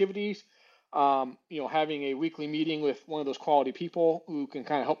day-to-day activities. Having a weekly meeting with one of those quality people who can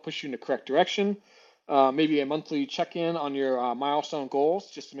kind of help push you in the correct direction. Maybe a monthly check-in on your milestone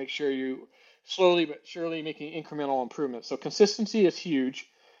goals, just to make sure you slowly but surely making incremental improvements. So consistency is huge.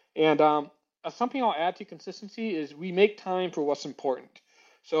 And something I'll add to consistency is we make time for what's important.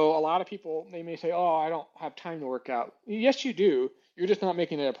 So a lot of people, they may say, oh, I don't have time to work out. Yes, you do. You're just not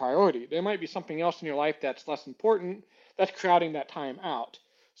making it a priority. There might be something else in your life that's less important that's crowding that time out.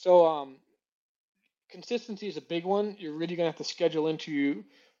 So consistency is a big one. You're really going to have to schedule into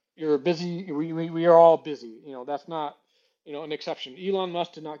you're busy. We are all busy. That's not, an exception. Elon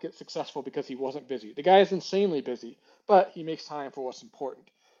Musk did not get successful because he wasn't busy. The guy is insanely busy, but he makes time for what's important.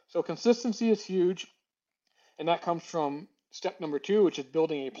 So consistency is huge. And that comes from step number 2, which is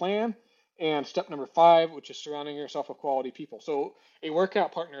building a plan, and step number 5, which is surrounding yourself with quality people. So a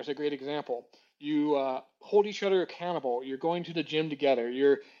workout partner is a great example. You hold each other accountable. You're going to the gym together.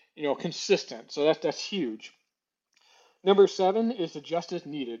 You're, consistent. So that's huge. Number 7 is adjust as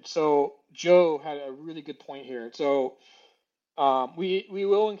needed. So Joe had a really good point here. So we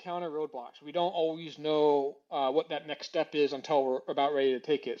will encounter roadblocks. We don't always know what that next step is until we're about ready to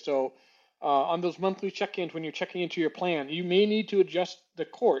take it. So on those monthly check-ins, when you're checking into your plan, you may need to adjust the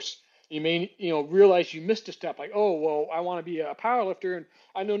course. You may realize you missed a step, like, oh, well, I want to be a power lifter and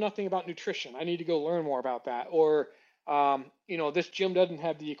I know nothing about nutrition. I need to go learn more about that. Or this gym doesn't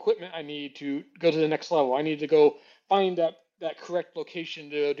have the equipment I need to go to the next level. I need to go find that correct location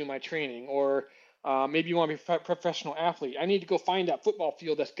to do my training. Or maybe you want to be a professional athlete. I need to go find that football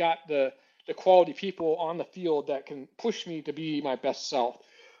field that's got the quality people on the field that can push me to be my best self.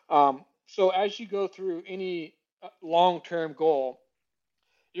 So as you go through any long-term goal,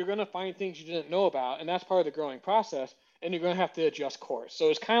 you're going to find things you didn't know about, and that's part of the growing process, and you're going to have to adjust course. So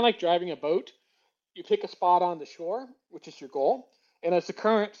it's kind of like driving a boat. You pick a spot on the shore, which is your goal, and as the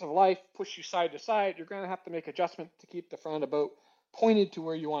currents of life push you side to side, you're going to have to make adjustments to keep the front of the boat pointed to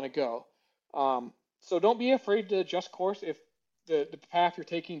where you want to go. So don't be afraid to adjust course if the path you're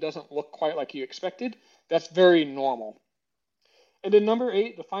taking doesn't look quite like you expected. That's very normal. And then number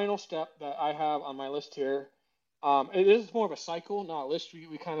 8, the final step that I have on my list here, it is more of a cycle, not a list.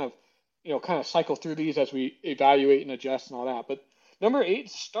 We kind of cycle through these as we evaluate and adjust and all that. But number 8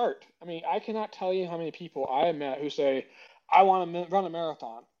 is start. I mean, I cannot tell you how many people I have met who say, I want to run a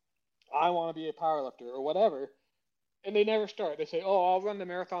marathon. I want to be a powerlifter or whatever. And they never start. They say, oh, I'll run the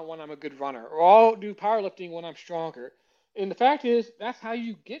marathon when I'm a good runner, or I'll do powerlifting when I'm stronger. And the fact is, that's how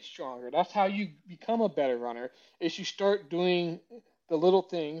you get stronger. That's how you become a better runner, is you start doing the little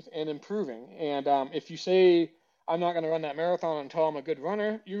things and improving. And if you say, I'm not going to run that marathon until I'm a good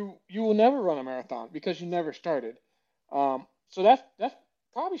runner, you will never run a marathon because you never started. So that's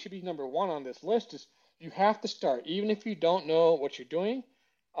probably should be number 1 on this list, is you have to start. Even if you don't know what you're doing,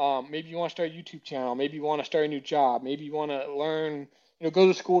 maybe you want to start a YouTube channel, maybe you want to start a new job, maybe you want to learn, go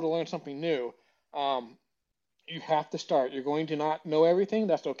to school to learn something new. You have to start. You're going to not know everything.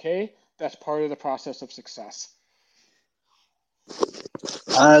 That's okay. That's part of the process of success.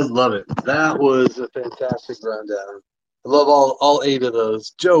 I love it. That was a fantastic rundown. I love all 8 of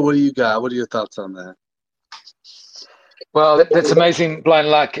those. Joe, what do you got? What are your thoughts on that? Well, that's amazing, Blind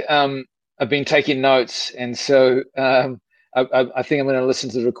Luck. I've been taking notes, and so I think I'm going to listen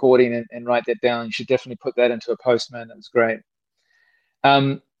to the recording and write that down. You should definitely put that into a post, man. That was great.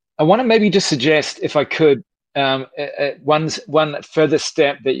 I want to maybe just suggest, if I could, one further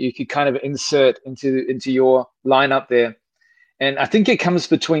step that you could kind of insert into your lineup there. And I think it comes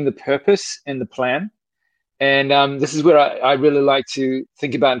between the purpose and the plan. And this is where I really like to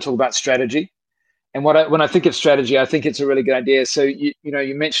think about and talk about strategy. And when I think of strategy, I think it's a really good idea. So you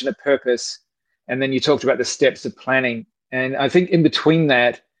mentioned a purpose, and then you talked about the steps of planning. And I think in between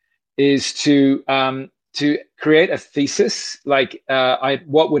that is to create a thesis, like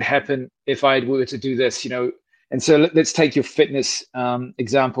what would happen if I were to do this, And so let's take your fitness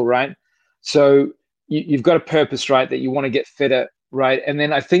example, right? So you've got a purpose, right, that you want to get fitter, right? And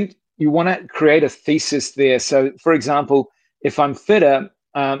then I think you want to create a thesis there. So, for example, if I'm fitter,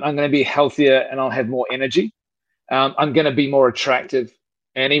 I'm going to be healthier and I'll have more energy. I'm going to be more attractive.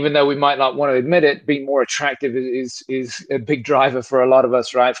 And even though we might not want to admit it, being more attractive is a big driver for a lot of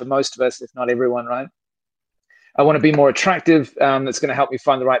us, right? For most of us, if not everyone, right? I want to be more attractive. That's going to help me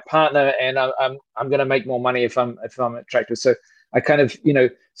find the right partner, and I'm going to make more money if I'm attractive. So I kind of,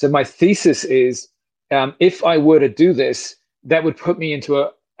 so my thesis is, if I were to do this, that would put me into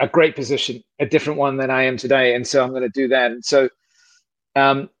a great position, a different one than I am today. And so I'm going to do that. And so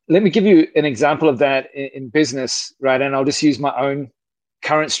let me give you an example of that in business, right? And I'll just use my own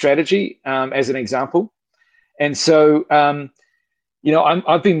current strategy as an example. And so,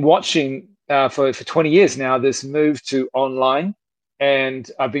 I've been watching for 20 years now this move to online, and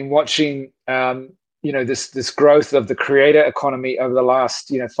I've been watching this growth of the creator economy over the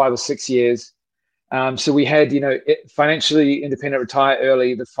last 5 or 6 years. So we had financially independent, retire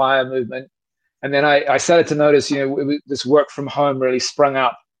early, the FIRE movement, and then I started to notice this work from home really sprung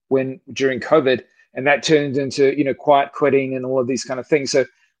up during COVID, and that turned into quiet quitting and all of these kind of things. So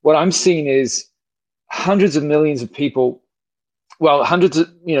what I'm seeing is hundreds of millions of people. Well, hundreds of,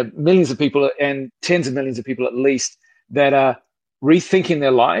 millions of people and tens of millions of people at least that are rethinking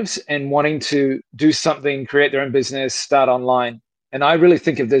their lives and wanting to do something, create their own business, start online. And I really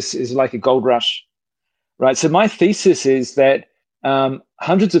think of this as like a gold rush, right? So my thesis is that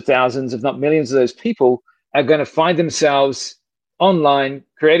hundreds of thousands, if not millions of those people are going to find themselves online,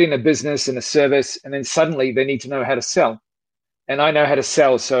 creating a business and a service, and then suddenly they need to know how to sell. And I know how to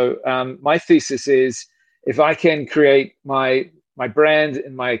sell. So my thesis is, if I can create my brand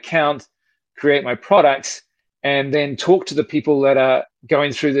and my account, create my products, and then talk to the people that are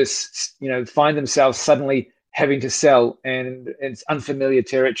going through this, find themselves suddenly having to sell, and it's unfamiliar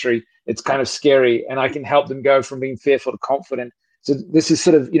territory. It's kind of scary, and I can help them go from being fearful to confident. So this is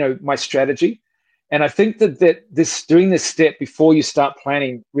sort of, my strategy. And I think that this doing this step before you start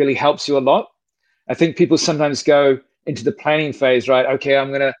planning really helps you a lot. I think people sometimes go into the planning phase, right? Okay,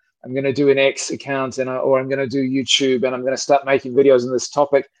 I'm gonna do an X account, or I'm gonna do YouTube, and I'm gonna start making videos on this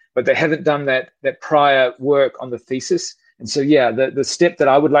topic, but they haven't done that prior work on the thesis. And so, yeah, the step that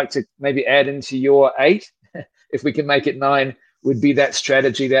I would like to maybe add into your 8, if we can make it 9, would be that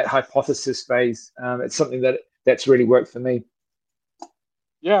strategy, that hypothesis phase. It's something that's really worked for me.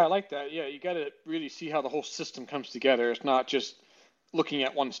 Yeah, I like that. Yeah, you got to really see how the whole system comes together. It's not just looking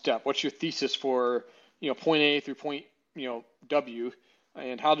at one step. What's your thesis for, point A through point, W,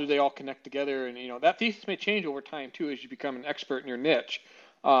 and how do they all connect together? And, that thesis may change over time too as you become an expert in your niche.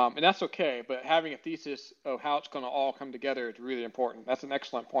 And that's okay, but having a thesis of how it's going to all come together is really important. That's an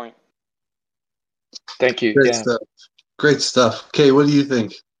excellent point. Thank you. Great Yeah. stuff. Great stuff. Kay, what do you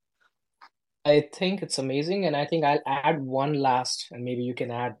think? I think it's amazing, and I think I'll add one last, and maybe you can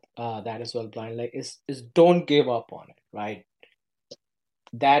add that as well, Blind. Like, is don't give up on it, right?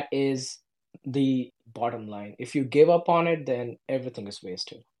 That is the bottom line. If you give up on it, then everything is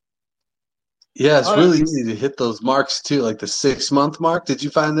wasted. Yeah, it's Oh, yeah. really easy to hit those marks too, like the 6-month mark. Did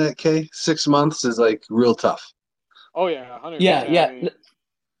you find that, Kay? 6 months is like real tough. Oh yeah, 100%. Yeah.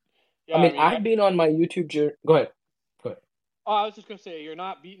 I mean, I I've been on my YouTube journey. Go ahead. Oh, I was just gonna say you're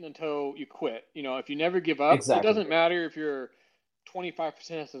not beaten until you quit. If you never give up, it Exactly. doesn't matter if you're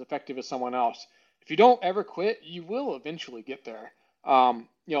 25% as effective as someone else. If you don't ever quit, you will eventually get there.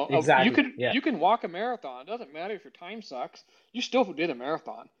 You Exactly. Yeah. can walk a marathon. It doesn't matter if your time sucks. You still did a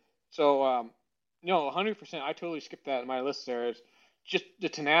marathon. So 100%. I totally skipped that in my list there. It's just the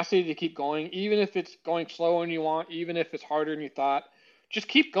tenacity to keep going, even if it's going slower than you want, even if it's harder than you thought. Just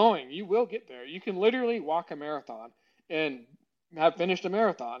keep going. You will get there. You can literally walk a marathon and have finished a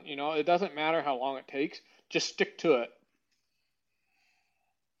marathon. It doesn't matter how long it takes. Just stick to it.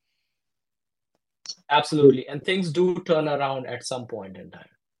 Absolutely. And things do turn around at some point in time.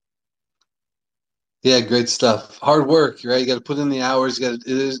 Yeah, great stuff. Hard work, right? You got to put in the hours.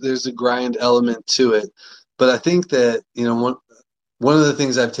 There's a grind element to it. But I think that, one of the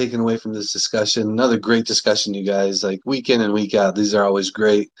things I've taken away from this discussion, another great discussion, you guys, like week in and week out, these are always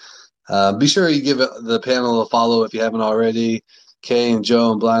great. Be sure you give the panel a follow if you haven't already. Kay and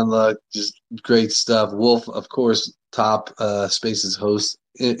Joe and Blind Luck, just great stuff. Wolf, of course, top Spaces host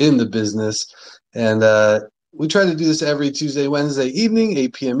in the business. And we try to do this every Tuesday, Wednesday evening,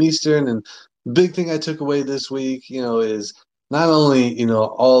 8 p.m. Eastern. And the big thing I took away this week, is not only,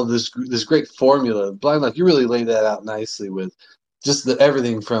 all this great formula. Blind Luck, you really laid that out nicely with just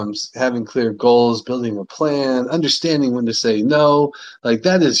everything from having clear goals, building a plan, understanding when to say no, like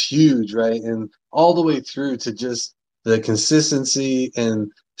that is huge, right? And all the way through to just the consistency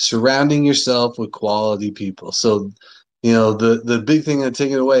and surrounding yourself with quality people. So, the big thing I'm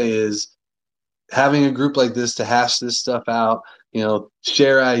taking away is having a group like this to hash this stuff out,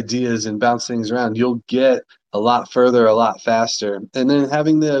 share ideas and bounce things around. You'll get a lot further, a lot faster. And then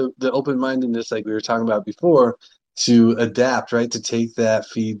having the open-mindedness, like we were talking about before, to adapt, right? To take that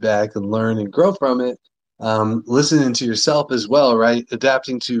feedback and learn and grow from it. Listening to yourself as well, right?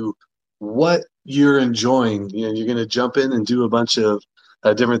 Adapting to what you're enjoying. You're going to jump in and do a bunch of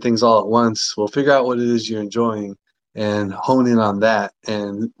different things all at once. Well, figure out what it is you're enjoying and hone in on that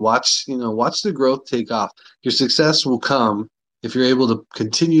and watch the growth take off. Your success will come if you're able to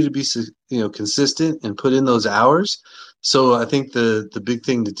continue to be consistent and put in those hours. So I think the big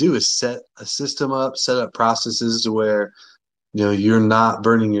thing to do is set a system up, set up processes to where you're not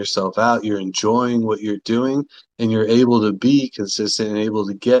burning yourself out, you're enjoying what you're doing, and you're able to be consistent and able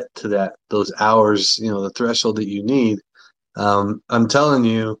to get to those hours, the threshold that you need. I'm telling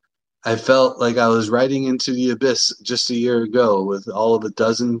you, I felt like I was riding into the abyss just a year ago with all of a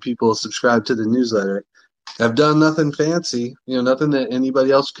dozen people subscribed to the newsletter. I've done nothing fancy, nothing that anybody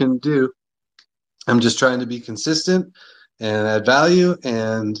else can do. I'm just trying to be consistent and add value.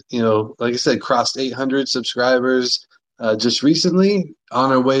 And, like I said, crossed 800 subscribers just recently,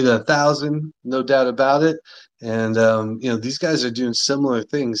 on our way to 1,000, no doubt about it. And, these guys are doing similar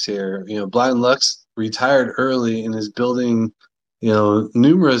things here. Blind Luck's retired early and is building,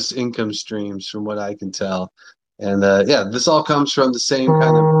 numerous income streams from what I can tell. And, this all comes from the same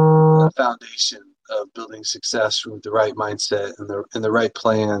kind of foundation of building success with the right mindset and the right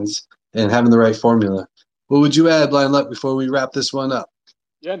plans and having the right formula. What would you add, Blind Luck, before we wrap this one up?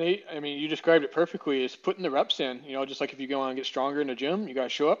 Yeah, Nate. I mean, you described it perfectly. It's putting the reps in. Just like if you go on and get stronger in the gym, you got to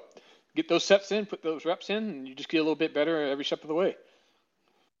show up, get those sets in, put those reps in, and you just get a little bit better every step of the way.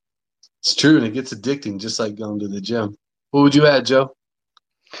 It's true, and it gets addicting, just like going to the gym. What would you add, Joe?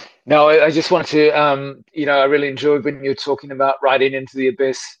 No, I just wanted to, I really enjoyed when you were talking about riding into the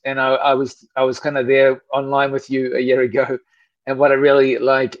abyss, and I was kind of there online with you a year ago, and what I really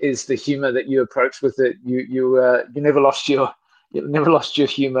like is the humor that you approach with it. You never lost your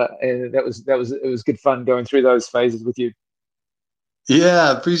humor, and it was good fun going through those phases with you.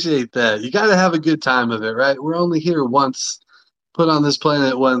 Yeah, appreciate that. You got to have a good time of it, right? We're only here once, put on this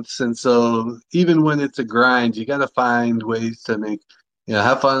planet once, and so even when it's a grind, you got to find ways to make,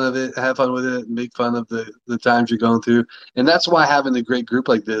 have fun of it, have fun with it, make fun of the times you're going through, and that's why having a great group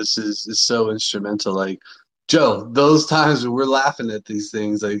like this is so instrumental. Like Joe, those times when we're laughing at these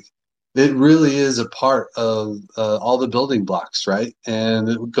things, like it really is a part of all the building blocks, right? And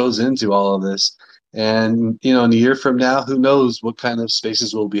it goes into all of this. And in a year from now, who knows what kind of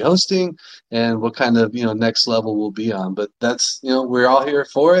spaces we'll be hosting and what kind of next level we'll be on. But that's we're all here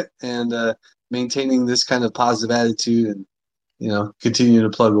for it, and maintaining this kind of positive attitude, and continue to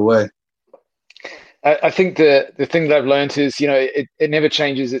plug away. I think the thing that I've learned is, it never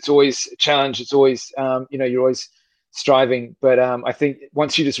changes. It's always a challenge. It's always, you're always striving. But I think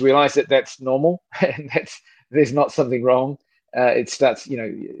once you just realize that that's normal and there's not something wrong, it starts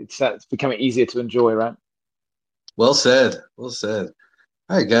becoming easier to enjoy, right? Well said. Well said.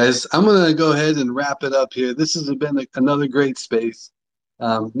 All right, guys, I'm going to go ahead and wrap it up here. This has been another great space.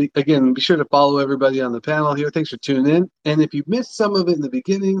 Again, be sure to follow everybody on the panel here. Thanks for tuning in. And if you missed some of it in the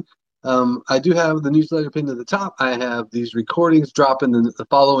beginning, I do have the newsletter pinned to the top. I have these recordings dropping the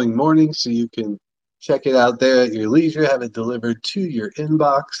following morning, so you can check it out there at your leisure, have it delivered to your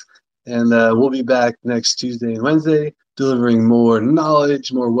inbox. And we'll be back next Tuesday and Wednesday delivering more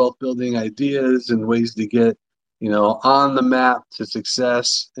knowledge, more wealth building ideas, and ways to get on the map to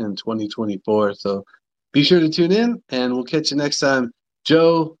success in 2024. So be sure to tune in, and we'll catch you next time.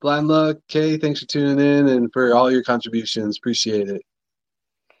 Joe, Blind Luck, Kay, thanks for tuning in and for all your contributions. Appreciate it.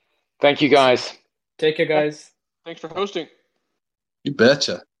 Thank you, guys. Take care, guys. Thanks for hosting. You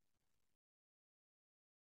betcha.